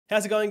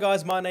How's it going,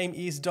 guys? My name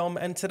is Dom,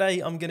 and today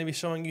I'm going to be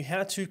showing you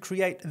how to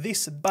create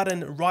this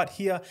button right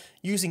here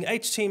using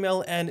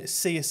HTML and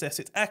CSS.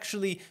 It's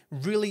actually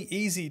really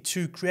easy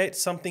to create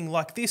something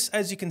like this.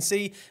 As you can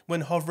see, when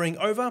hovering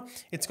over,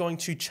 it's going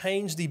to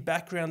change the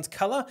background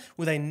color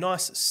with a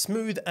nice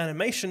smooth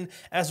animation,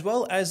 as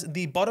well as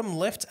the bottom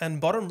left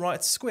and bottom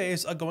right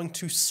squares are going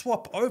to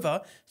swap over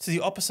to the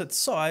opposite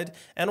side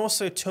and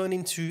also turn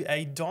into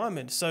a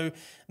diamond. So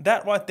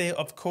that right there,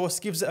 of course,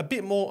 gives it a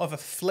bit more of a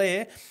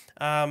flair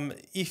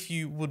if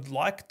you would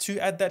like to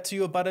add that to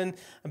your button.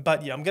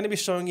 But yeah, I'm going to be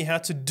showing you how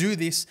to do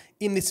this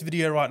in this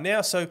video right now.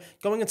 So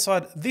going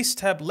inside this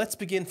tab, let's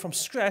begin from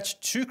scratch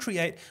to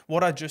create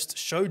what I just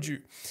showed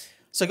you.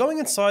 So going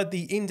inside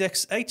the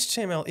index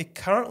HTML, it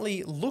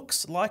currently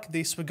looks like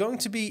this. We're going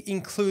to be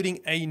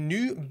including a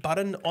new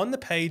button on the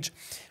page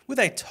with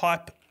a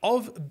type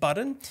of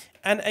button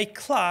and a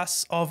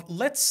class of,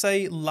 let's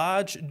say,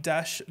 large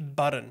dash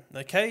button.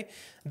 Okay,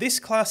 this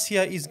class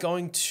here is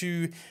going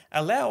to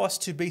allow us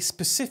to be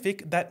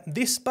specific that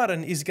this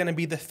button is going to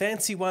be the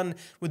fancy one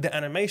with the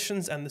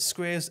animations and the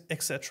squares,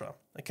 etc.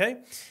 Okay,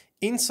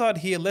 inside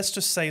here, let's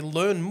just say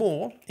learn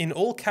more in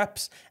all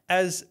caps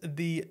as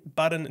the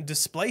button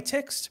display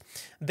text.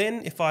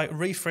 Then if I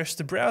refresh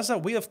the browser,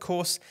 we of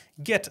course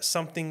get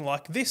something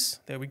like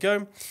this. There we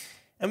go.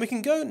 And we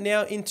can go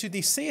now into the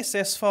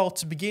CSS file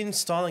to begin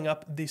styling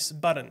up this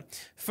button.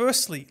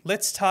 Firstly,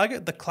 let's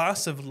target the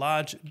class of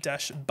large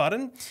dash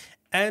button.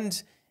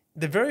 And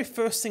the very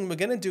first thing we're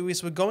going to do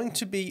is we're going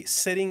to be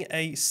setting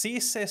a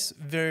CSS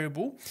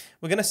variable.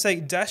 We're going to say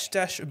dash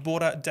dash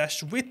border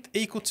dash width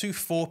equal to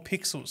 4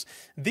 pixels.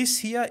 This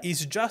here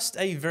is just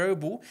a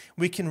variable.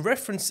 We can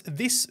reference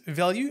this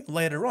value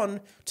later on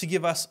to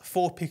give us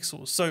 4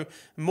 pixels. So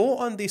more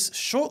on this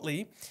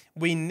shortly.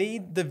 We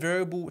need the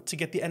variable to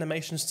get the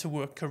animations to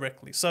work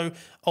correctly. So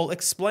I'll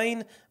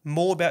explain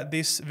more about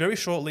this very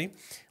shortly.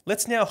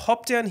 Let's now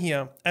hop down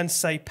here and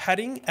say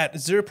padding at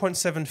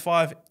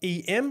 0.75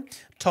 EM,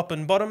 top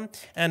and bottom,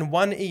 and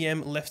 1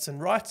 EM left and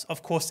right.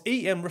 Of course,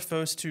 EM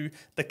refers to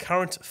the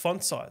current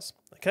font size,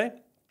 okay?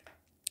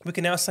 We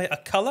can now say a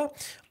color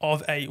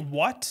of a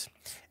white,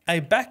 a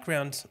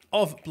background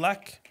of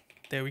black.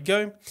 There we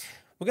go.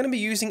 We're going to be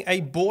using a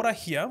border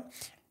here.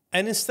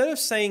 And instead of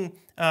saying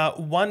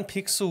 1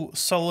 pixel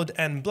solid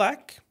and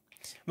black,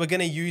 we're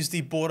going to use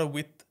the border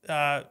with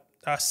a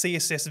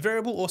CSS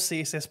variable or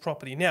CSS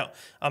property. Now,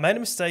 I made a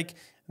mistake.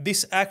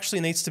 This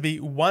actually needs to be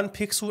 1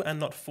 pixel and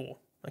not 4.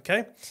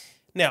 Okay.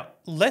 Now,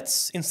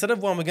 instead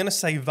of 1, we're going to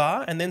say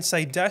var and then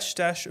say dash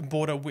dash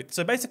border width.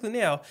 So basically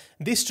now,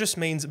 this just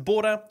means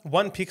border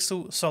 1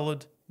 pixel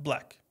solid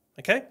black.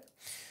 Okay.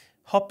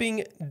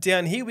 Hopping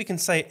down here, we can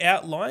say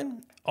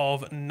outline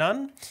of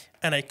none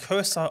and a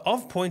cursor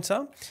of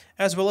pointer,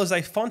 as well as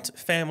a font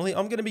family.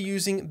 I'm going to be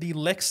using the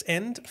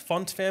LexEnd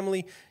font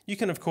family. You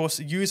can, of course,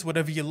 use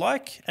whatever you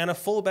like, and a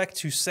fallback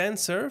to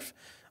sans serif.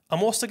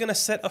 I'm also going to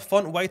set a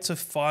font weight of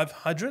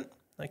 500,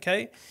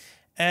 okay?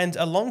 And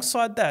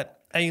alongside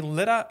that, a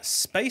letter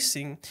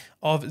spacing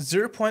of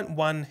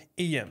 0.1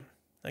 EM.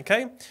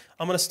 Okay,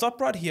 I'm going to stop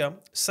right here,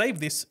 save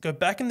this, go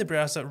back in the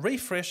browser,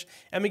 refresh,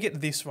 and we get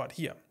this right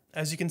here.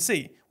 As you can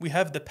see, we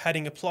have the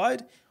padding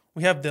applied,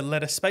 we have the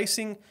letter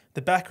spacing,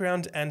 the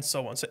background, and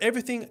so on. So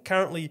everything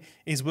currently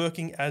is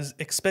working as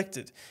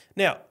expected.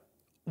 Now,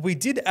 we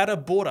did add a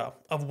border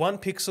of 1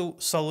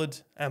 pixel solid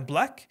and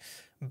black,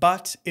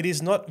 but it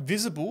is not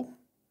visible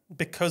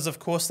because, of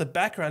course, the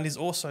background is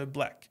also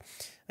black.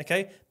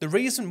 Okay, the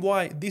reason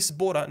why this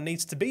border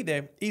needs to be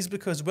there is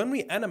because when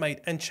we animate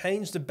and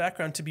change the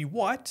background to be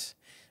white,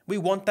 we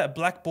want that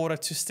black border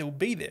to still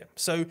be there.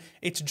 So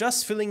it's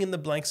just filling in the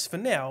blanks for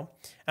now.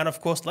 And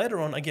of course, later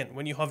on, again,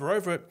 when you hover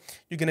over it,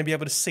 you're going to be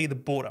able to see the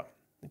border.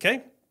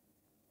 Okay.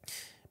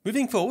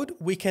 Moving forward,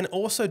 we can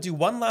also do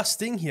one last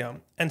thing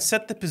here and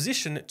set the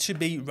position to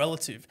be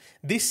relative.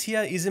 This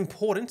here is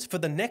important for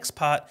the next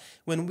part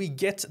when we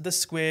get the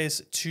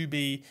squares to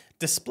be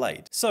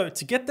displayed. So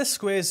to get the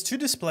squares to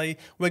display,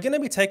 we're going to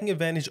be taking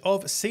advantage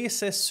of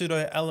CSS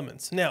pseudo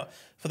elements. Now,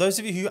 for those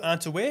of you who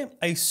aren't aware,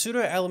 a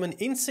pseudo element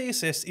in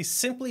CSS is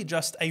simply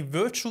just a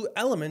virtual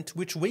element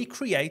which we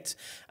create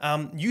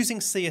using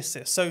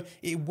CSS. So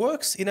it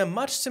works in a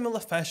much similar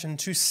fashion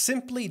to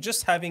simply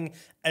just having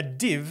a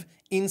div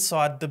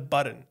inside the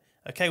button.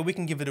 Okay, we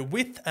can give it a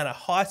width and a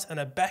height and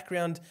a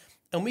background,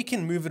 and we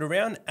can move it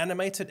around,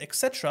 animate it,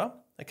 etc.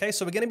 Okay,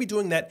 so we're going to be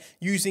doing that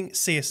using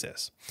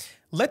CSS.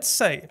 Let's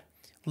say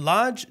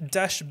large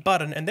dash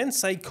button and then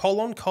say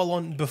colon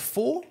colon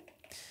before,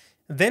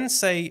 then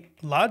say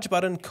large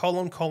button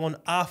colon colon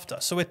after.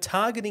 So we're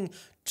targeting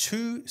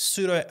 2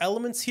 pseudo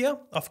elements here.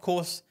 Of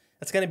course,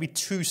 that's going to be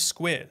 2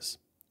 squares.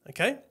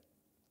 Okay,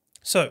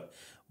 so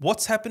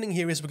what's happening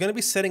here is we're going to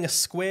be setting a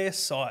square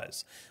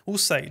size. We'll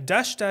say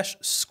dash dash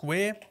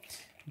square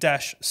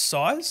dash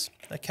size,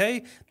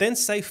 okay? Then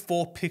say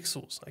 4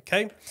 pixels,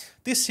 okay?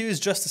 This here is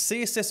just a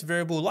CSS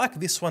variable like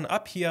this one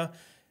up here,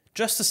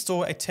 just to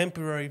store a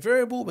temporary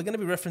variable. We're going to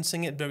be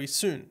referencing it very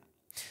soon.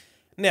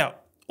 Now,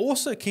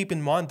 also keep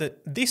in mind that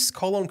this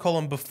colon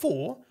colon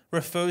before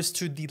refers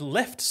to the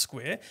left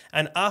square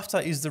and after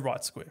is the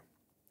right square.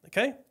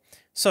 Okay?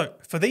 So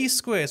for these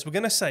squares, we're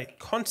going to say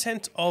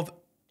content of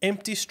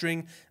empty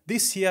string.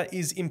 This here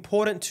is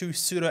important to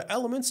pseudo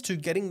elements to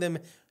getting them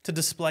to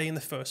display in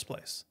the first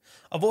place.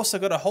 I've also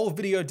got a whole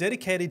video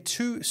dedicated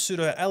to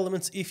pseudo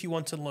elements if you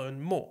want to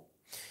learn more.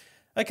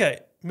 Okay,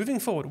 moving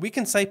forward, we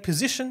can say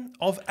position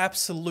of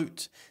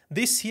absolute.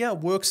 This here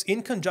works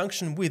in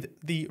conjunction with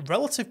the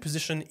relative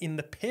position in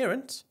the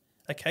parent,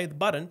 okay, the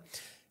button,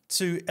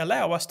 to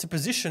allow us to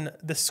position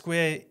the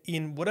square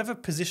in whatever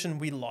position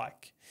we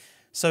like.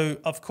 So,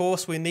 of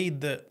course, we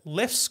need the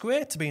left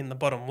square to be in the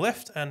bottom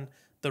left and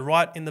the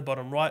right in the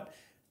bottom right.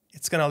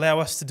 It's going to allow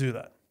us to do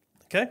that,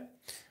 okay?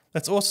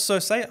 Let's also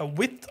say a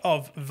width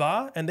of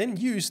var and then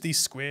use the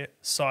square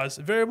size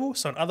variable.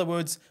 So in other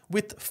words,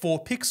 width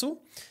 4 pixel.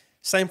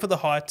 Same for the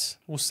height,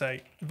 we'll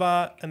say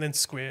var and then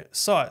square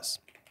size.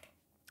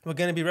 We're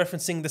going to be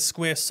referencing the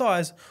square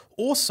size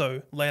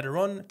also later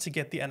on to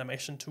get the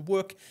animation to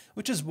work,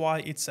 which is why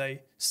it's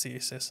a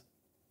CSS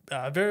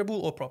variable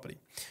or property.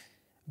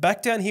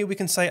 Back down here, we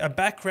can say a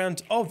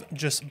background of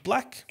just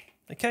black,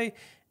 okay?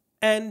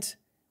 And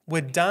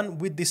we're done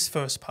with this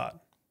first part,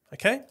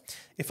 okay?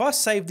 If I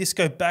save this,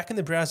 go back in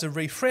the browser,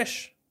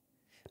 refresh,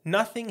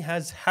 nothing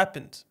has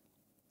happened,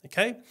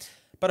 okay?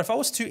 But if I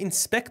was to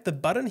inspect the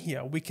button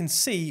here, we can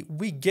see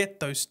we get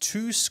those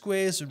two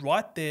squares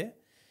right there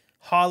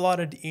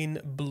highlighted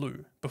in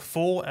blue,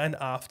 before and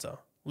after,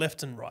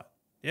 left and right,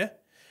 yeah?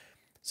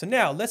 So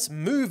now let's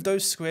move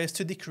those squares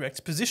to the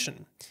correct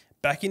position.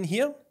 Back in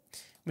here,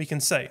 we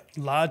can say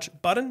large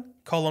button,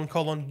 colon,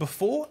 colon,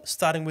 before,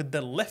 starting with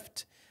the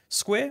left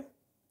square.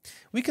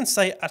 We can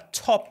say a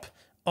top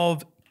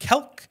of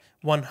calc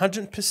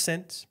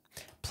 100%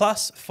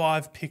 plus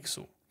 5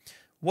 pixel.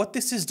 What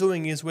this is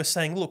doing is we're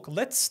saying, look,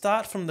 let's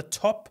start from the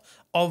top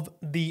of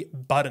the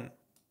button.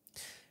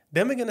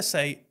 Then we're going to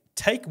say,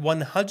 take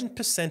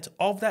 100%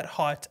 of that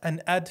height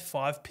and add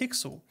 5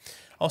 pixel.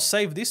 I'll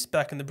save this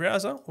back in the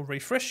browser or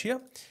refresh here,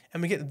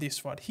 and we get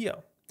this right here.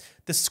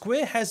 The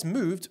square has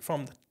moved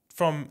from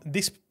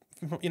this,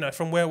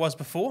 from where it was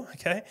before,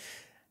 okay?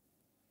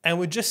 And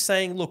we're just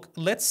saying, look,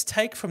 let's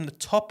take from the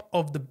top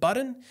of the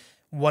button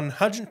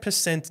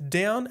 100%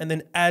 down and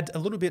then add a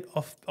little bit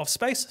of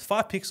space,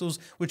 5 pixels,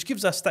 which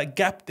gives us that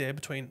gap there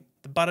between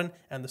the button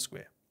and the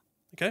square,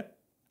 okay?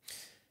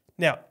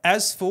 Now,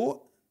 as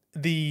for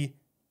the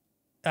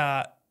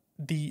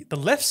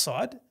left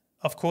side,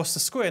 of course, the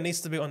square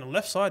needs to be on the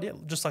left side, yeah,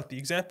 just like the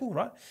example,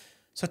 right?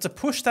 So to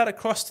push that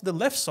across to the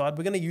left side,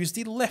 we're going to use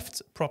the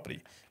left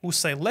property. We'll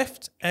say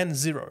left and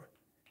 0.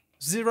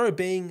 0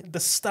 being the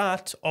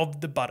start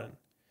of the button,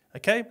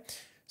 okay?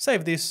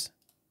 Save this,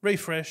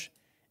 refresh,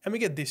 and we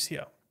get this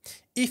here.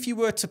 If you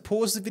were to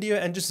pause the video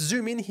and just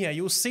zoom in here,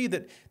 you'll see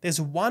that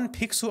there's 1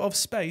 pixel of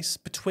space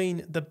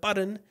between the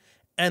button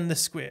and the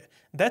square.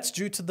 That's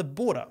due to the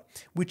border,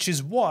 which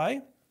is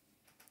why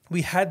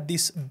we had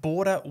this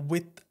border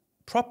width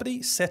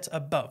property set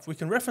above. We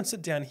can reference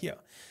it down here.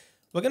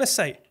 We're going to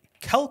say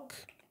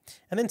calc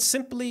and then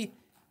simply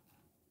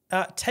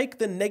take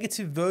the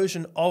negative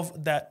version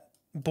of that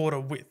border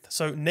width.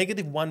 So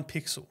 -1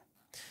 pixel.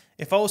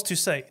 If I was to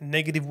say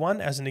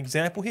 -1 as an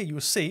example here, you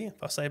will see,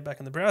 if I say it back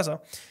in the browser,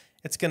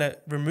 it's going to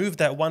remove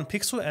that 1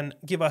 pixel and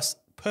give us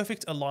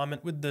perfect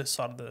alignment with the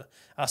side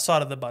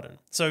of the button.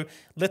 So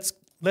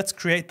let's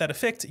create that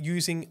effect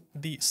using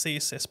the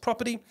CSS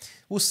property.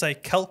 We'll say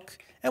calc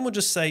and we'll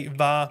just say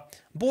var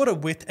border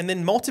width and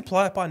then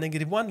multiply it by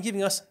 -1,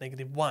 giving us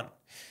 -1.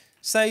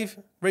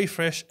 Save,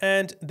 refresh,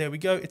 and there we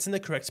go. It's in the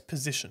correct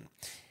position.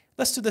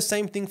 Let's do the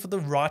same thing for the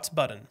right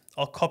button.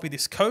 I'll copy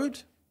this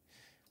code.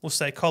 We'll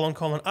say colon,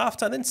 colon,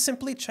 after, and then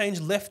simply change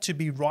left to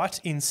be right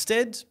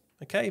instead.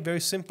 Okay, very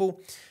simple.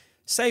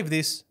 Save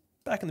this,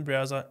 back in the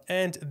browser,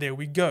 and there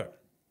we go.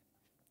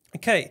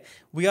 Okay,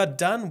 we are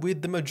done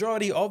with the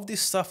majority of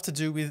this stuff to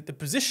do with the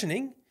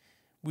positioning.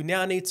 We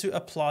now need to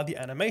apply the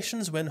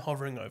animations when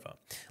hovering over.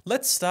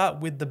 Let's start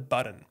with the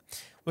button.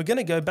 We're going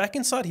to go back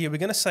inside here. We're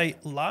going to say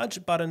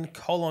large button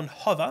colon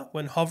hover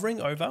when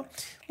hovering over.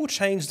 We'll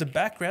change the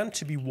background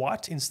to be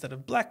white instead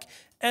of black.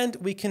 And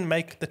we can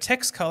make the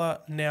text color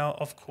now,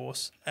 of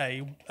course,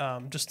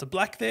 just a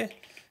black there.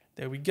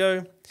 There we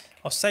go.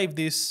 I'll save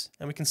this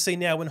and we can see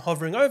now when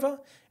hovering over,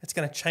 it's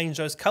going to change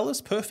those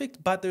colors.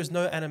 Perfect, but there's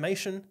no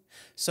animation.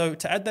 So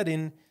to add that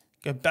in,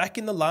 go back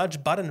in the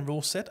large button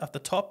rule set at the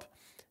top.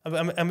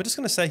 And we're just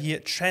going to say here,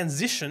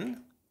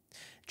 transition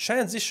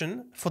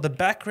for the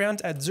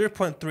background at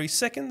 0.3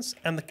 seconds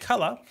and the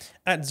color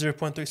at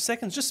 0.3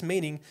 seconds, just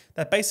meaning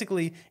that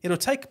basically it'll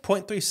take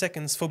 0.3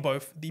 seconds for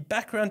both the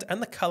background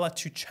and the color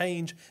to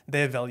change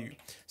their value.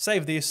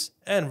 Save this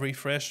and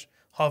refresh,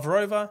 hover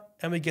over,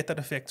 and we get that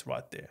effect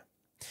right there.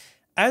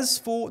 As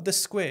for the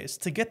squares,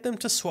 to get them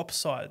to swap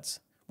sides,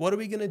 what are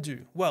we going to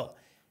do? Well,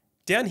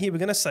 down here we're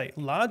going to say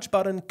large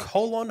button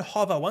colon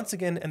hover once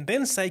again, and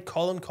then say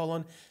colon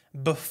colon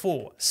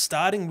before,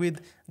 starting with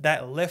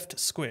that left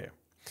square.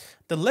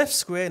 The left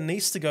square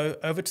needs to go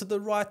over to the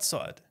right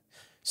side.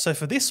 So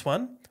for this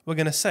one, we're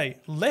going to say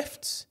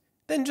left,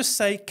 then just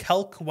say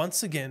calc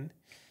once again,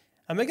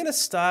 and we're going to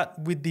start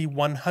with the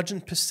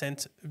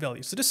 100%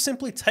 value. So just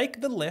simply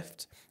take the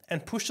left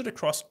and push it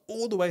across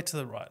all the way to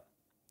the right.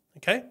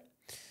 Okay?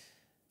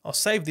 I'll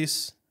save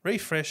this,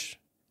 refresh,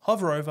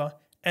 hover over,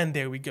 and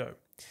there we go.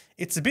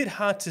 It's a bit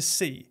hard to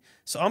see,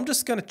 so I'm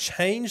just going to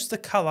change the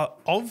color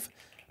of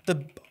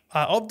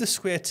the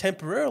square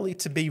temporarily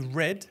to be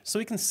red so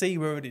we can see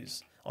where it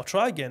is. I'll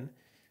try again,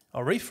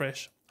 I'll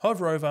refresh,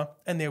 hover over,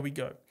 and there we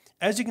go.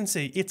 As you can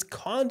see, it's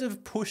kind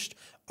of pushed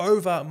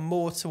over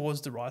more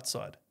towards the right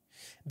side.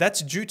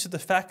 That's due to the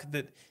fact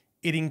that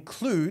it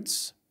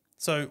includes,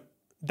 so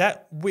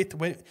that width,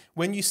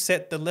 when you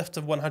set the left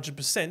of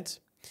 100%,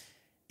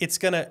 it's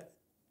going to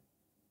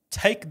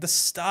take the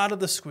start of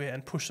the square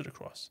and push it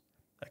across.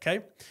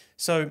 Okay,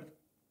 so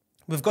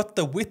we've got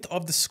the width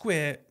of the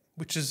square,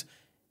 which is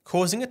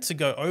causing it to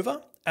go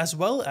over, as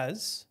well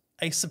as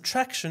a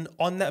subtraction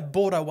on that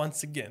border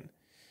once again.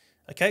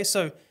 Okay,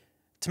 so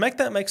to make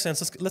that make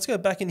sense, let's go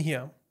back in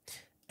here,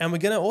 and we're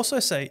going to also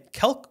say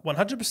calc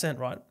 100%,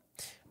 right?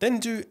 Then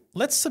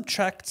let's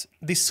subtract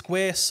the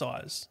square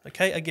size.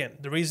 Okay, again,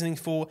 the reasoning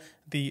for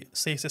the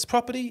CSS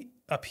property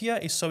up here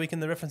is so we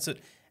can reference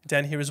it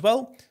down here as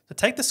well. So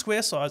take the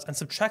square size and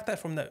subtract that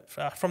from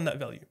that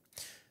value.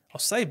 I'll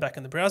save back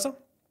in the browser,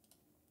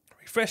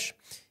 refresh,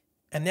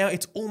 and now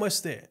it's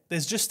almost there.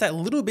 There's just that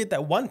little bit,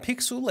 that 1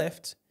 pixel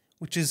left,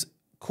 which is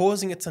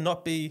causing it to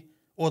not be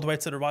all the way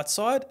to the right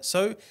side.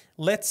 So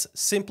let's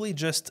simply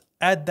just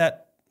add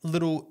that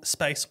little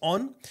space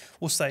on.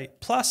 We'll say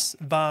plus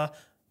var,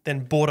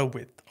 then border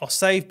width. I'll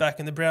save back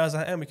in the browser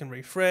and we can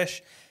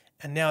refresh.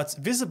 And now it's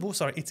visible,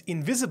 sorry, it's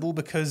invisible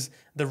because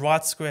the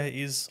right square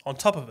is on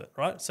top of it,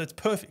 right? So it's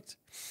perfect.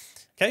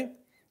 Okay,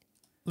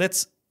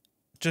 let's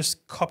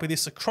just copy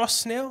this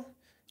across now,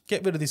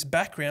 get rid of this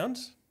background,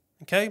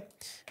 okay?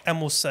 And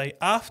we'll say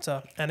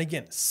after, and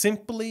again,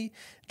 simply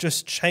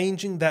just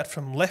changing that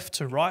from left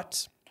to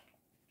right.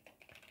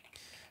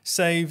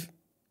 Save,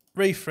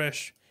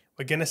 refresh.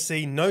 We're gonna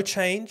see no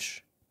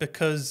change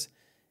because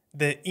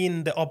they're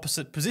in the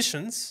opposite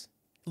positions.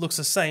 It looks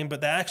the same,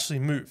 but they actually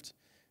moved,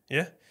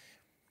 yeah?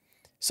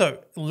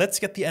 So let's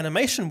get the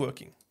animation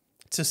working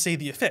to see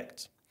the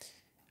effect.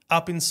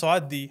 Up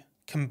inside the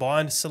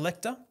combined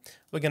selector,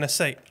 we're going to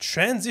say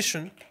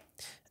transition,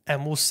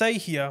 and we'll say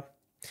here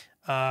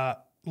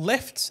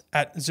left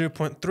at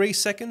 0.3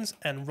 seconds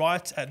and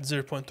right at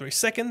 0.3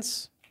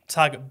 seconds.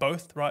 Target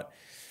both, right?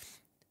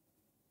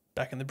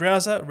 Back in the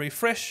browser,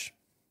 refresh,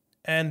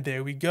 and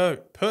there we go.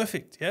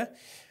 Perfect, yeah?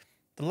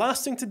 The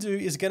last thing to do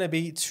is going to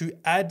be to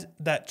add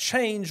that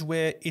change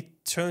where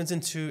it turns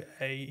into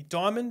a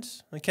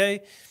diamond,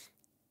 okay?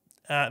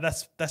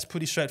 That's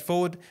pretty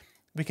straightforward.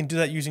 We can do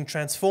that using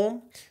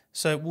transform.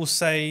 So we'll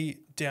say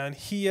down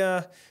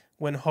here,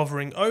 when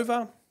hovering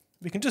over,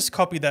 we can just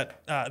copy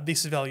that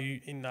this value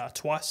in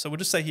twice. So we'll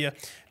just say here,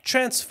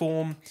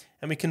 transform,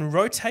 and we can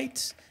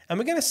rotate, and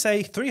we're going to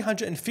say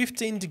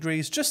 315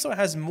 degrees just so it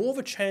has more of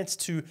a chance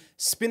to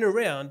spin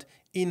around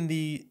in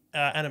the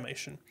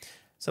animation.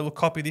 So we'll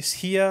copy this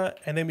here,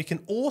 and then we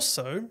can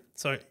also,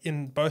 so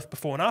in both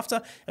before and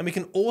after, and we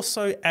can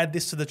also add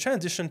this to the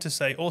transition to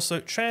say also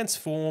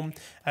transform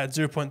at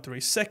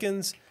 0.3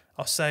 seconds.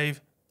 I'll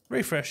save,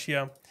 refresh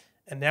here,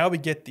 and now we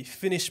get the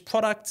finished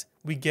product.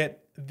 We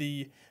get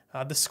the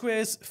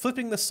squares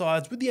flipping the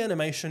sides with the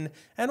animation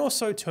and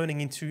also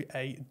turning into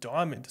a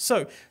diamond.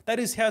 So that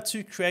is how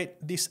to create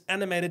this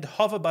animated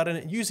hover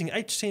button using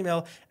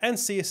HTML and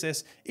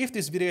CSS. If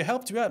this video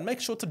helped you out,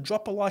 make sure to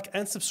drop a like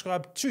and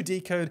subscribe to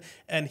Decode.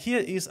 And here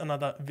is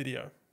another video.